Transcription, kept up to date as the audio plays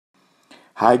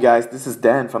Hi guys, this is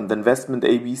Dan from the Investment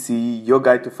ABC, your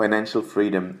guide to financial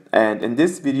freedom. And in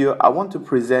this video, I want to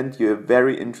present you a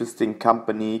very interesting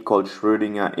company called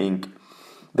Schrödinger Inc.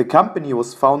 The company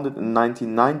was founded in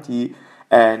 1990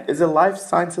 and is a life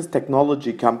sciences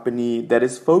technology company that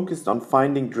is focused on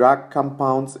finding drug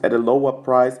compounds at a lower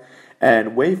price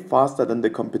and way faster than the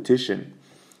competition.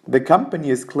 The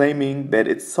company is claiming that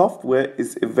its software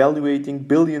is evaluating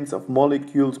billions of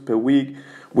molecules per week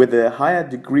with a higher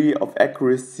degree of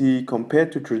accuracy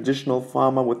compared to traditional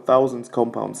pharma with thousands of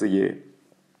compounds a year.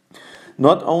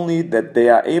 Not only that they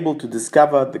are able to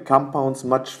discover the compounds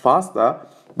much faster,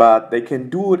 but they can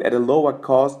do it at a lower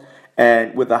cost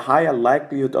and with a higher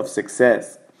likelihood of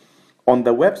success. On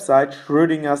the website,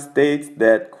 Schrödinger states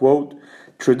that, quote,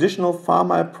 traditional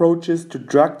pharma approaches to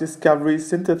drug discovery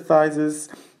synthesizes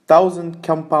 1,000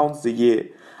 compounds a year.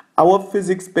 Our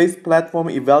physics-based platform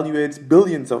evaluates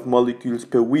billions of molecules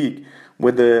per week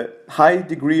with a high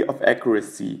degree of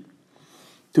accuracy.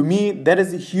 To me, that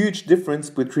is a huge difference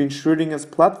between Schrödinger's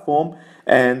platform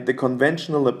and the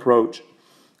conventional approach.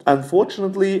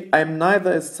 Unfortunately, I am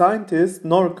neither a scientist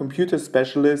nor a computer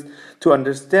specialist to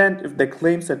understand if their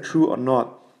claims are true or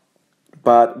not.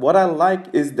 But what I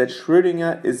like is that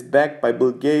Schrödinger is backed by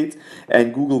Bill Gates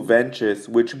and Google Ventures,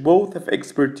 which both have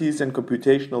expertise and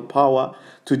computational power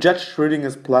to judge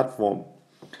Schrödinger's platform.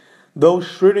 Though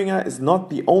Schrödinger is not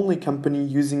the only company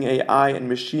using AI and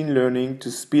machine learning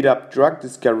to speed up drug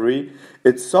discovery,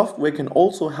 its software can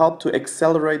also help to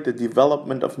accelerate the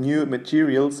development of new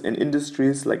materials in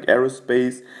industries like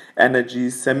aerospace, energy,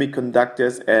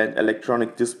 semiconductors, and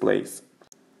electronic displays.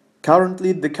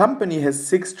 Currently, the company has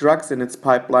 6 drugs in its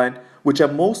pipeline, which are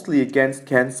mostly against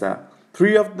cancer.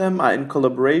 3 of them are in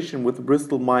collaboration with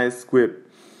Bristol Myers Squibb.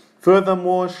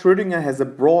 Furthermore, Schrödinger has a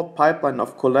broad pipeline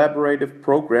of collaborative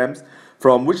programs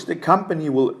from which the company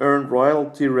will earn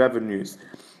royalty revenues.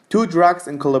 2 drugs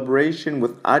in collaboration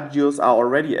with Agios are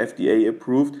already FDA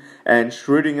approved, and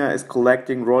Schrödinger is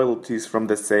collecting royalties from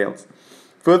the sales.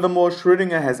 Furthermore,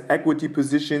 Schrödinger has equity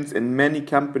positions in many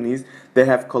companies they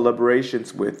have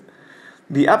collaborations with.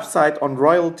 The upside on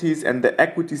royalties and the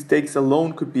equity stakes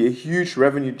alone could be a huge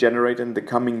revenue generator in the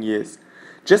coming years.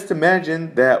 Just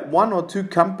imagine that 1 or 2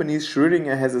 companies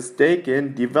Schrödinger has a stake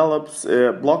in develops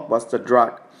a blockbuster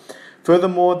drug.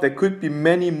 Furthermore, there could be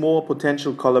many more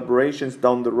potential collaborations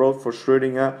down the road for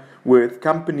Schrödinger with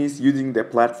companies using their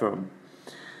platform.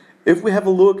 If we have a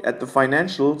look at the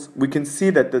financials, we can see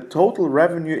that the total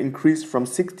revenue increased from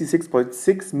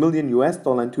 $66.6 million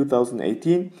in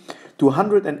 2018 to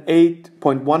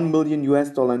 $108.1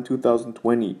 million in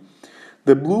 2020.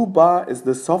 The blue bar is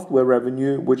the software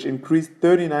revenue, which increased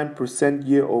 39%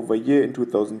 year over year in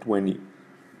 2020.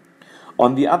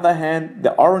 On the other hand,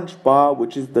 the orange bar,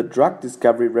 which is the drug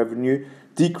discovery revenue,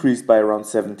 decreased by around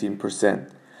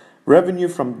 17%. Revenue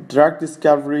from drug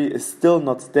discovery is still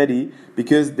not steady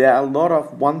because there are a lot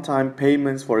of one-time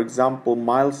payments, for example,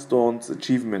 milestones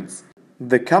achievements.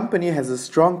 The company has a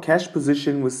strong cash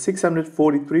position with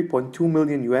 $643.2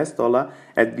 million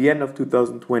at the end of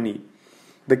 2020.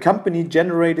 The company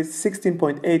generated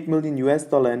 $16.8 million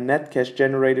in net cash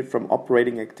generated from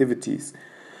operating activities.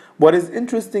 What is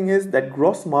interesting is that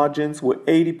gross margins were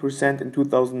 80% in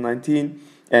 2019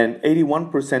 and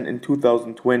 81% in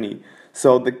 2020.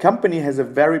 So the company has a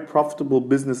very profitable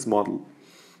business model.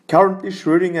 Currently,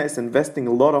 Schrödinger is investing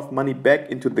a lot of money back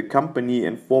into the company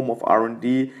in form of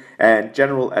R&D and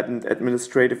general and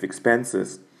administrative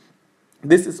expenses.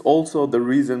 This is also the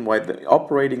reason why the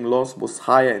operating loss was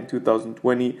higher in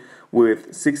 2020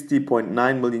 with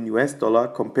 $60.9 million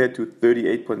compared to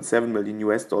 $38.7 million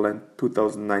in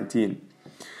 2019.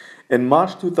 In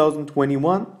March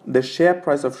 2021, the share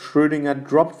price of Schrödinger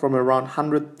dropped from around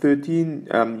 $113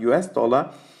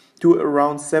 to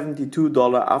around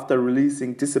 $72 after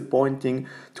releasing disappointing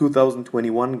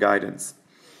 2021 guidance.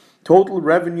 Total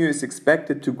revenue is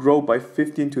expected to grow by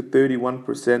 15 to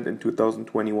 31% in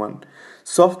 2021.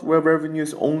 Software revenue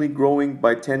is only growing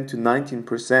by 10 to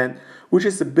 19%, which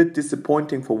is a bit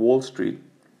disappointing for Wall Street.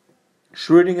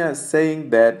 Schrödinger is saying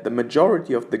that the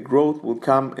majority of the growth will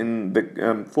come in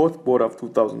the fourth quarter of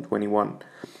 2021.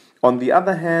 On the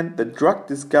other hand, the drug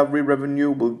discovery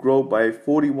revenue will grow by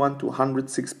 41 to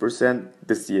 106%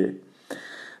 this year.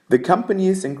 The company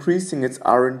is increasing its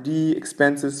R&D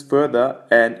expenses further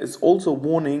and is also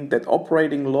warning that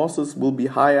operating losses will be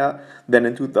higher than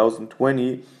in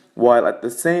 2020, while at the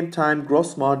same time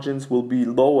gross margins will be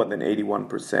lower than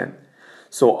 81%.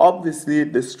 So obviously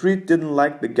the street didn't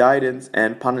like the guidance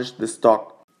and punished the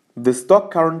stock. The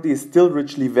stock currently is still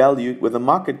richly valued with a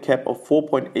market cap of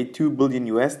 $4.82 billion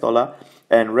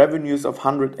and revenues of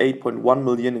 $108.1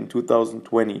 million in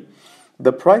 2020.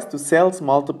 The price to sales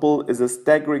multiple is a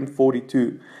staggering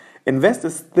 42.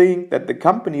 Investors think that the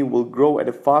company will grow at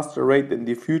a faster rate in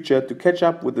the future to catch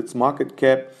up with its market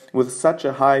cap with such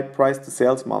a high price to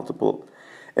sales multiple.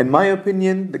 In my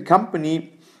opinion, the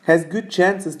company has good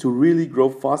chances to really grow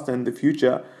faster in the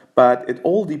future, but it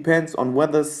all depends on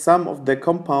whether some of their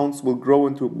compounds will grow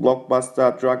into a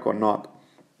blockbuster drug or not.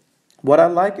 What I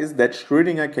like is that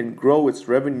Schrödinger can grow its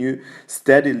revenue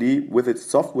steadily with its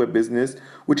software business,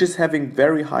 which is having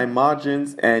very high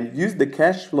margins, and use the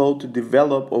cash flow to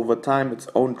develop over time its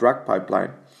own drug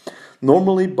pipeline.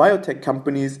 Normally, biotech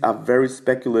companies are very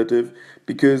speculative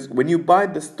because when you buy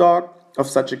the stock of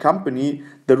such a company,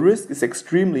 the risk is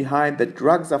extremely high that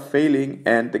drugs are failing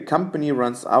and the company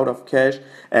runs out of cash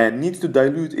and needs to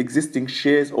dilute existing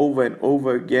shares over and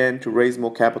over again to raise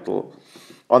more capital.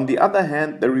 On the other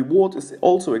hand, the reward is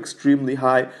also extremely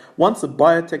high once a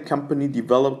biotech company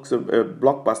develops a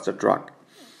blockbuster drug.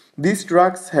 These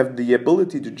drugs have the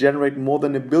ability to generate more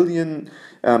than $1 billion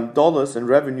in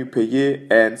revenue per year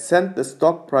and send the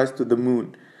stock price to the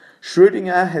moon.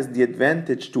 Schrödinger has the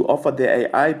advantage to offer their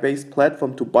AI-based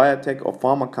platform to biotech or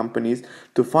pharma companies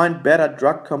to find better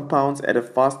drug compounds at a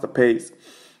faster pace.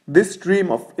 This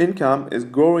stream of income is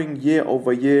growing year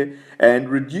over year and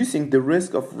reducing the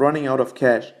risk of running out of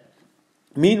cash.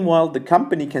 Meanwhile, the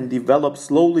company can develop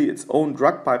slowly its own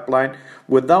drug pipeline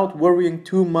without worrying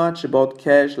too much about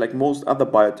cash like most other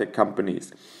biotech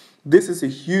companies. This is a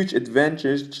huge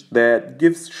advantage that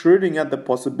gives Schrödinger the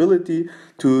possibility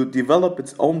to develop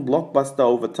its own blockbuster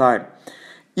over time.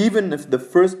 Even if the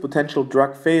first potential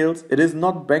drug fails, it is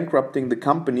not bankrupting the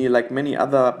company like many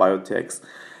other biotechs.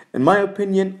 In my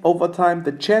opinion, over time,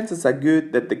 the chances are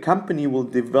good that the company will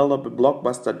develop a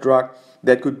blockbuster drug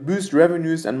that could boost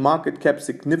revenues and market cap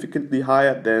significantly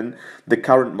higher than the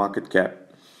current market cap.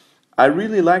 I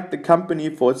really like the company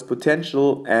for its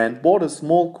potential and bought a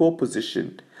small core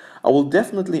position. I will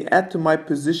definitely add to my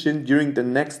position during the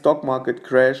next stock market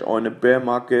crash or in a bear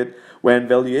market when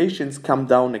valuations come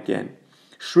down again.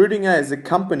 Schrödinger is a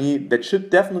company that should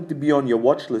definitely be on your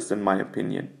watch list in my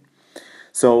opinion.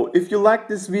 So if you like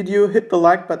this video, hit the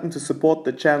like button to support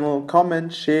the channel,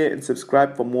 comment, share and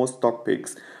subscribe for more stock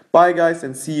picks. Bye guys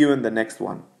and see you in the next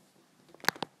one.